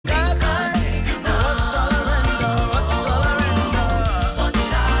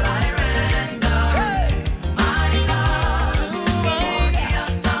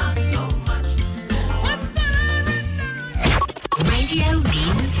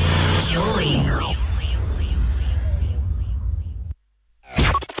Joy.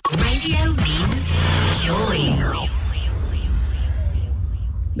 Radio means joy.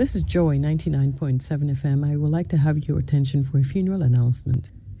 This is Joy 99.7 FM. I would like to have your attention for a funeral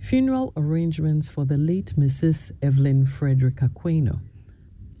announcement. Funeral arrangements for the late Mrs. Evelyn Frederick Aquino,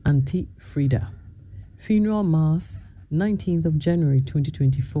 Auntie Frida. Funeral Mass, 19th of January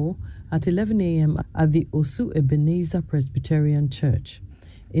 2024 at 11 a.m. at the Osu Ebenezer Presbyterian Church.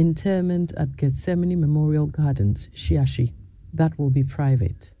 Interment at Gethsemane Memorial Gardens, Shiashi. That will be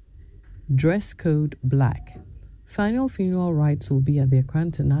private. Dress code black. Final funeral rites will be at the Accra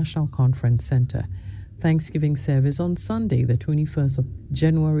International Conference Center. Thanksgiving service on Sunday, the 21st of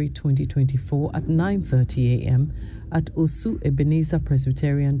January 2024 at 9:30 a.m. at Osu Ebenezer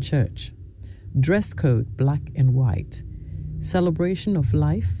Presbyterian Church. Dress code black and white. Celebration of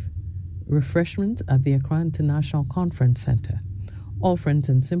life. Refreshment at the Accra International Conference Center. All friends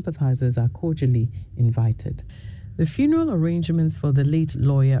and sympathizers are cordially invited. The funeral arrangements for the late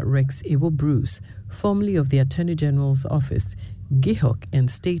lawyer Rex Abel Bruce, formerly of the Attorney General's Office, GIHOC and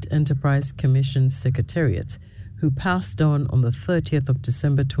State Enterprise Commission Secretariat, who passed on the 30th of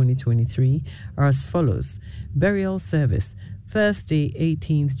December 2023, are as follows. Burial service, Thursday,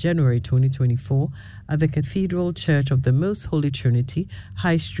 18th January 2024, at the Cathedral Church of the Most Holy Trinity,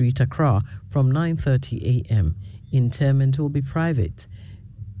 High Street, Accra, from 9:30 a.m. Interment will be private.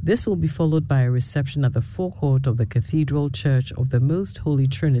 This will be followed by a reception at the forecourt of the Cathedral Church of the Most Holy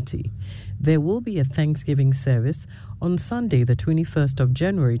Trinity. There will be a Thanksgiving service on Sunday, the 21st of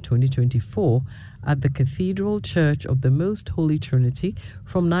January 2024, at the Cathedral Church of the Most Holy Trinity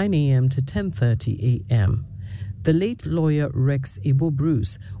from 9 a.m. to 10:30 a.m. The late lawyer Rex Abel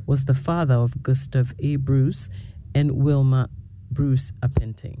Bruce was the father of Gustav A. Bruce and Wilma Bruce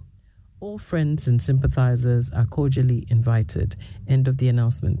Apenting. All friends and sympathizers are cordially invited. End of the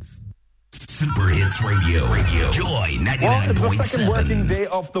announcements. Super Hits Radio. Joy 99.7. Well, it's the second working day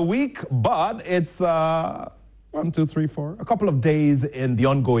of the week, but it's 1, 2, 3, 4, a couple of days in the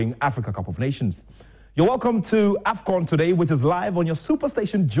ongoing Africa Cup of Nations. You're welcome to AFCON today, which is live on your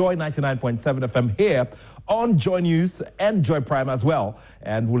superstation Joy 99.7 FM here on Joy News and Joy Prime as well.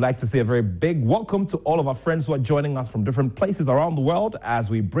 And we'd like to say a very big welcome to all of our friends who are joining us from different places around the world as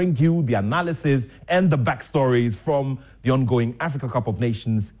we bring you the analysis and the backstories from the ongoing Africa Cup of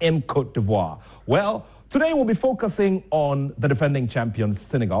Nations in Côte d'Ivoire. Well, today we'll be focusing on the defending champions,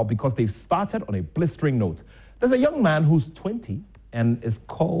 Senegal, because they've started on a blistering note. There's a young man who's 20 and is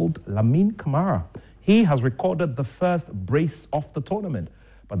called Lamine Camara. He has recorded the first brace of the tournament,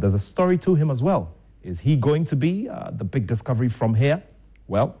 but there's a story to him as well. Is he going to be the big discovery from here?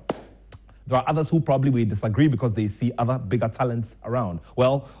 Well, there are others who probably will disagree because they see other bigger talents around.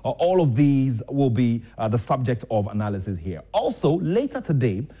 Well, all of these will be the subject of analysis here. Also, later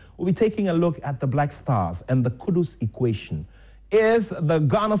today, we'll be taking a look at the Black Stars and the Kudus equation. Is the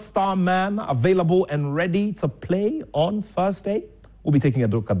Ghana Star man available and ready to play on Thursday? We'll be taking a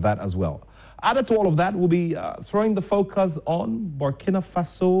look at that as well. Added to all of that, we'll be throwing the focus on Burkina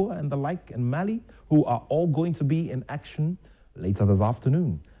Faso and the like and Mali, who are all going to be in action later this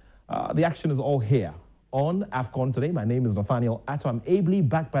afternoon. The action is all here on AFCON today. My name is Nathaniel Atto. I'm ably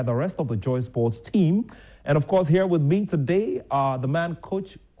backed by the rest of the Joy Sports team. And of course, here with me today are the man,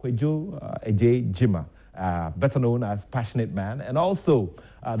 Coach Kwejo Eje Jima, better known as Passionate Man, and also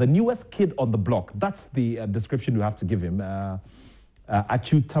the newest kid on the block. That's the description you have to give him.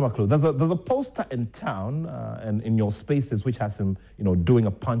 Achu Tamaklo. There's a poster in town and in your spaces which has him, doing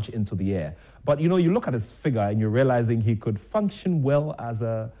a punch into the air. But, you look at his figure and you're realizing he could function well as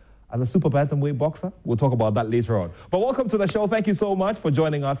a super bantamweight boxer. We'll talk about that later on. But welcome to the show. Thank you so much for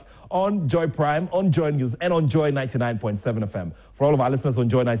joining us on Joy Prime, on Joy News, and on Joy 99.7 FM. For all of our listeners on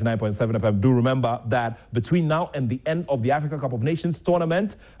Joy 99.7 FM, do remember that between now and the end of the Africa Cup of Nations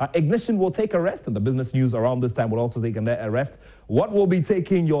tournament, Ignition will take a rest, and the business news around this time will also take a rest. What will be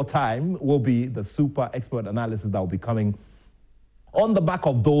taking your time will be the super expert analysis that will be coming on the back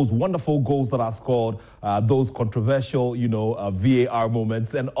of those wonderful goals that are scored, those controversial, VAR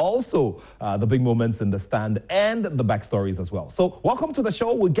moments, and also the big moments in the stand and the backstories as well. So welcome to the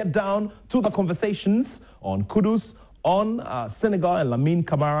show. We'll get down to the conversations on Kudus, on Senegal and Lamine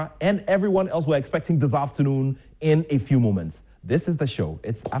Camara, and everyone else we're expecting this afternoon in a few moments. This is the show.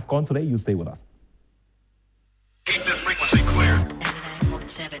 It's AFCON today. You stay with us. Keep this frequency clear.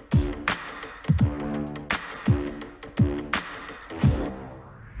 99.7.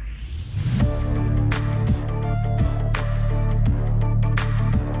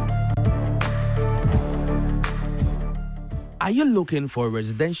 Are you looking for a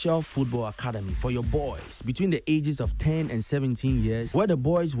residential football academy for your boys between the ages of 10 and 17 years, where the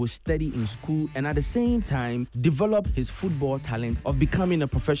boys will study in school and at the same time develop his football talent of becoming a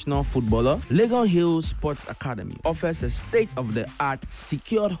professional footballer? Legon Hills Sports Academy offers a state-of-the-art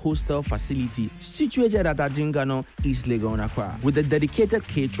secured hostel facility situated at Adjingano, East Legon, Accra, with a dedicated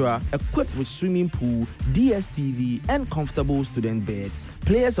caterer equipped with swimming pool, DSTV, and comfortable student beds.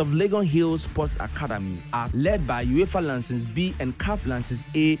 Players of Legon Hills Sports Academy are led by UEFA Lancers B and CAF Lancers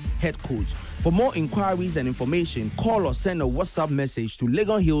A head coach. For more inquiries and information, call or send a WhatsApp message to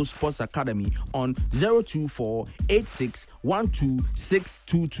Legon Hills Sports Academy on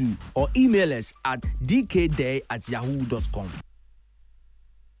 024-8612-622 or email us at dkday@yahoo.com.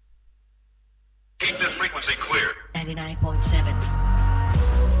 Keep this frequency clear. 99.7.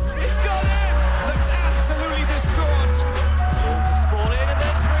 It's gone in! Looks absolutely distraught. Just fall in and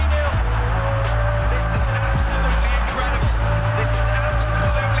there's 3-0. This is absolutely incredible. This is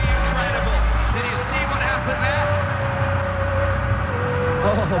absolutely incredible. Did you see what happened there?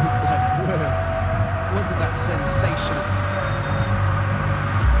 Oh my word. Wasn't that sensational?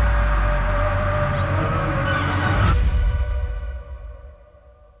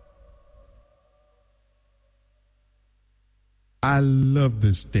 I love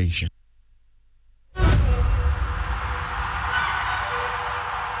this station.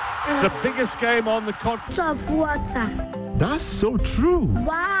 The biggest game on the continent. Of water. That's so true.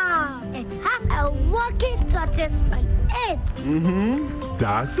 Wow. It has a working tortoise on it.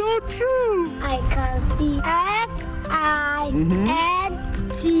 That's so true. I can see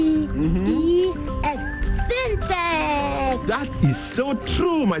SINTEX. Syntax. That is so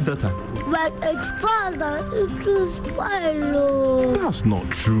true, my daughter. When it falls down, it will spoil. That's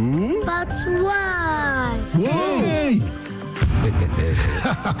not true. But why? Hey!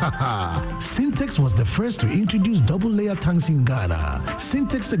 Syntex was the first to introduce double-layer tanks in Ghana.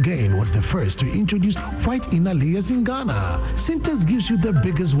 Syntex again was the first to introduce white inner layers in Ghana. Syntex gives you the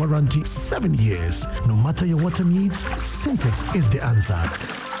biggest warranty, 7 years. No matter your water needs, Syntex is the answer.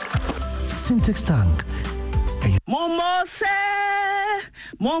 Syntex tank.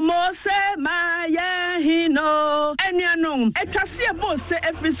 Momose maya hino enuanom etwase ebose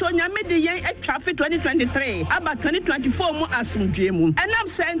efisonya mede yen etwafe 2023 aba 2024 mu asumdwe mu enam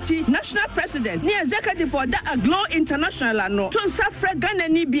senti national president ni executive for the Aglo International no to safra Ghana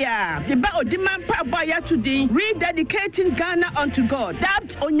ni bia the ba odiman pa boya to the rededicating Ghana unto God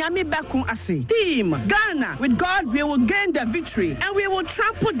that onyame bakun ase team Ghana with God we will gain the victory and we will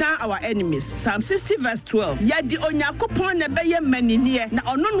trample down our enemies. Psalm 60 verse 12 yadi onyakopon na beye maniniye na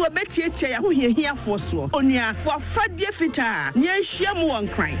ono no obetietie ya ho hiahia foso onua for fadie fita nyanhia mu won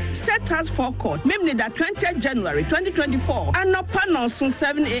kran status for court memne da 20th January 2024 anopa no so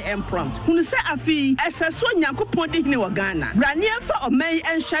 7 a.m. prompt hunu se afi eseso nyankopon de hine wa Ghana brania fa oman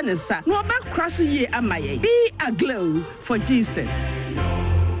enhya ne sa no obekra so ye amaye be a glow for Jesus.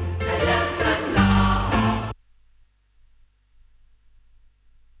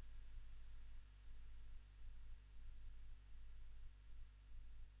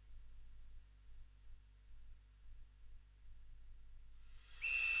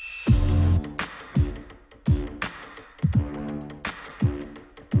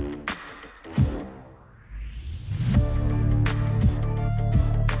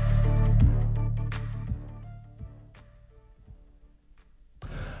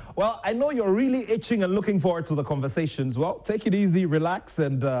 Well, I know you're really itching and looking forward to the conversations. Well, take it easy, relax,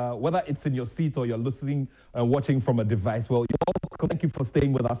 and whether it's in your seat or you're listening and watching from a device, well, you're welcome. Thank you for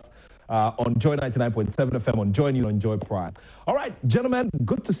staying with us on Joy 99.7 FM, on Joy New, on Joy Prime. All right, gentlemen,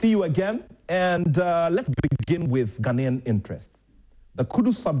 good to see you again. And let's begin with Ghanaian interest. The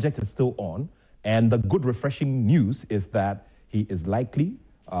Kudu subject is still on, and the good, refreshing news is that he is likely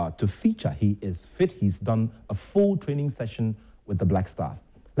to feature. He is fit. He's done a full training session with the Black Stars.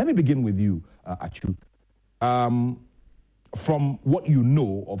 Let me begin with you, Achu. From what you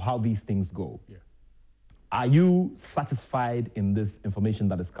know of how these things go, are you satisfied in this information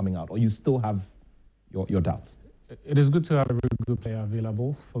that is coming out, or you still have your doubts? It is good to have a very good player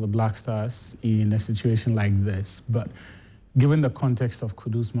available for the Black Stars in a situation like this, but given the context of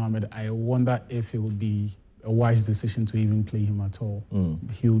Kudus Mohammed, I wonder if it would be a wise decision to even play him at all.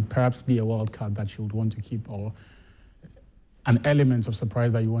 He would perhaps be a wild card that you would want to keep, or an element of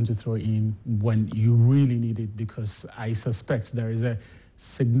surprise that you want to throw in when you really need it, because I suspect there is a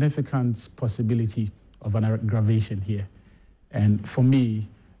significant possibility of an aggravation here. And for me,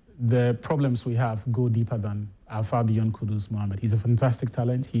 the problems we have go deeper than far beyond Kudus Mohammed. He's a fantastic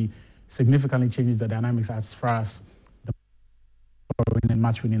talent. He significantly changes the dynamics as far as the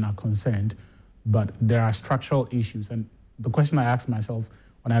match winning are concerned, but there are structural issues, and the question I asked myself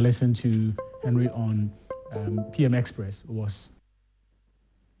when I listened to Henry on PM Express was,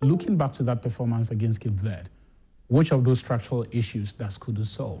 looking back to that performance against Cape Verde, which of those structural issues does Kudus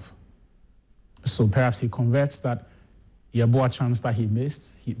solve? So perhaps he converts that Yeboah chance that he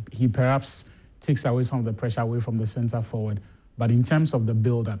missed. He perhaps takes away some of the pressure away from the center forward. But in terms of the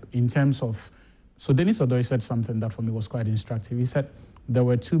build-up, in terms of... So Dennis Odoi said something that for me was quite instructive. He said there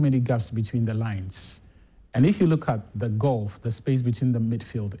were too many gaps between the lines. And if you look at the gulf, the space between the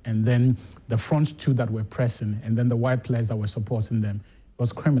midfield, and then the front two that were pressing, and then the wide players that were supporting them, it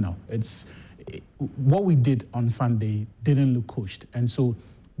was criminal. What we did on Sunday didn't look coached. And so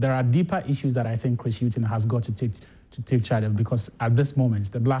there are deeper issues that I think Chris Hughton has got to take charge of, because at this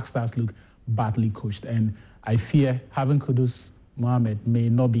moment, the Black Stars look badly coached. And I fear having Kudus Mohammed may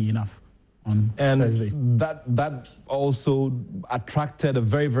not be enough on Thursday. That also attracted a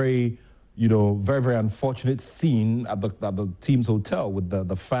very, very unfortunate scene at the team's hotel with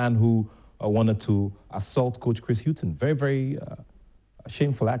the fan who wanted to assault Coach Chris Hughton. Very, very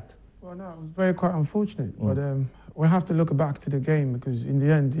shameful act. Well, no, it was quite unfortunate. But we have to look back to the game, because in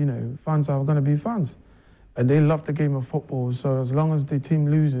the end, fans are going to be fans. And they love the game of football. So as long as the team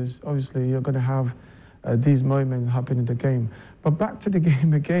loses, obviously you're going to have these moments happen in the game. But back to the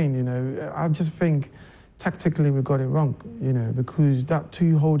game again, I just think tactically we got it wrong, because that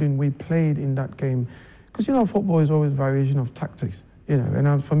two holding we played in that game, because football is always variation of tactics,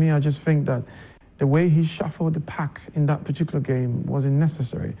 and for me I just think that the way he shuffled the pack in that particular game wasn't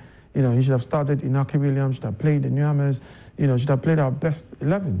necessary. He should have started Inaki Williams, should have played the Newhamers, should have played our best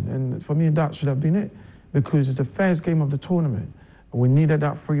 11, and for me that should have been it, because it's the first game of the tournament. We needed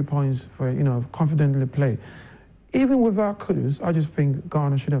that 3 points for confidently play. Even without Kudus, I just think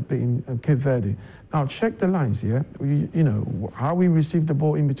Ghana should have beaten Cape Verde. Now, check the lines, yeah? How we received the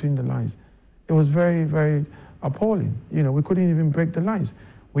ball in between the lines. It was very, very appalling. We couldn't even break the lines.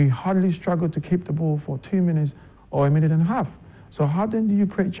 We hardly struggled to keep the ball for 2 minutes or 1.5 minutes. So how then do you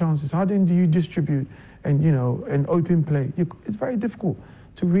create chances? How then do you distribute and open play? It's very difficult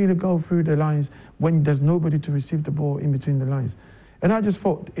to really go through the lines when there's nobody to receive the ball in between the lines. And I just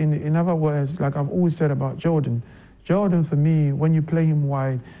thought, in other words, like I've always said about Jordan, for me, when you play him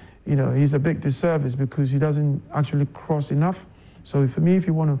wide, he's a big disservice because he doesn't actually cross enough. So for me, if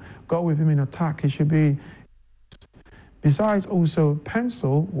you want to go with him in attack, he should be... Besides, also,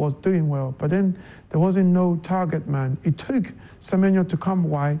 Pencil was doing well, but then there wasn't no target man. It took Semenyo to come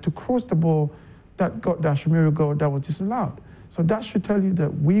wide to cross the ball that got that Shamiru goal that was disallowed. So that should tell you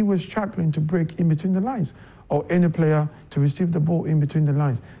that we were struggling to break in between the lines, or any player to receive the ball in between the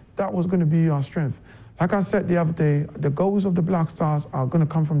lines. That was going to be our strength. Like I said the other day, the goals of the Black Stars are going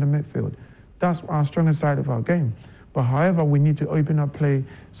to come from the midfield. That's our strongest side of our game. But however, we need to open up play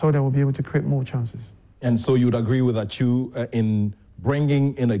so that we'll be able to create more chances. And so you'd agree with Achu in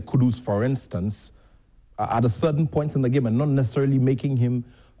bringing in a Kudus, for instance, at a certain point in the game and not necessarily making him,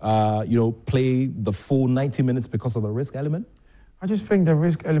 play the full 90 minutes because of the risk element? I just think the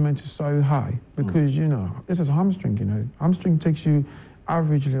risk element is so high because, this is hamstring, Hamstring takes you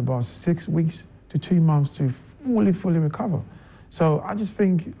averagely about 6 weeks to 2 months to fully recover. So I just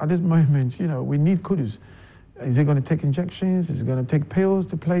think at this moment, we need Kudus. Is he going to take injections? Is he going to take pills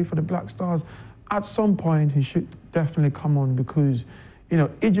to play for the Black Stars? At some point, he should definitely come on because,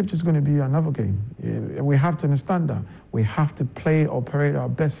 Egypt is going to be another game. We have to understand that. We have to operate our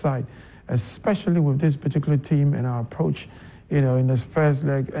best side, especially with this particular team and our approach, in this first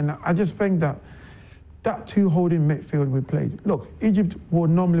leg. And I just think that two holding midfield we played. Look, Egypt would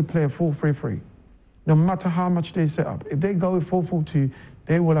normally play a 4-3-3. No matter how much they set up. If they go with 4-4-2,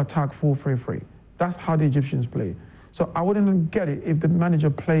 they will attack 4-3-3. That's how the Egyptians play. So I wouldn't get it if the manager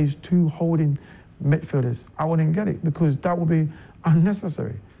plays two holding midfielders. I wouldn't get it because that would be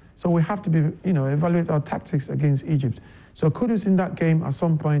unnecessary. So we have to be, evaluate our tactics against Egypt. So Kudus in that game at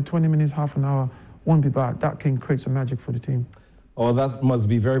some point, 20 minutes, half an hour, won't be bad. That can create some magic for the team. Oh, that must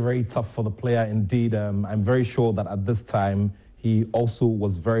be very, very tough for the player indeed. I'm very sure that at this time, he also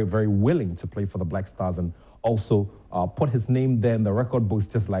was very, very willing to play for the Black Stars and also put his name there in the record books,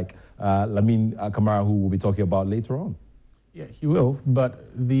 just like Lamine Camara, who we'll be talking about later on. Yeah, he will. But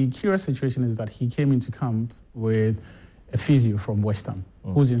the curious situation is that he came into camp with a physio from West Ham,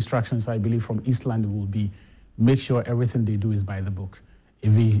 whose instructions, I believe, from East London will be make sure everything they do is by the book.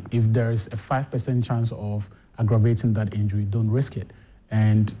 If there's a 5% chance of aggravating that injury, don't risk it.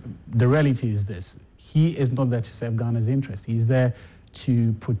 And the reality is this. He is not there to serve Ghana's interest. He's there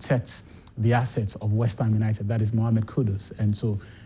to protect the assets of West Ham United, that is Mohamed Kudus. And so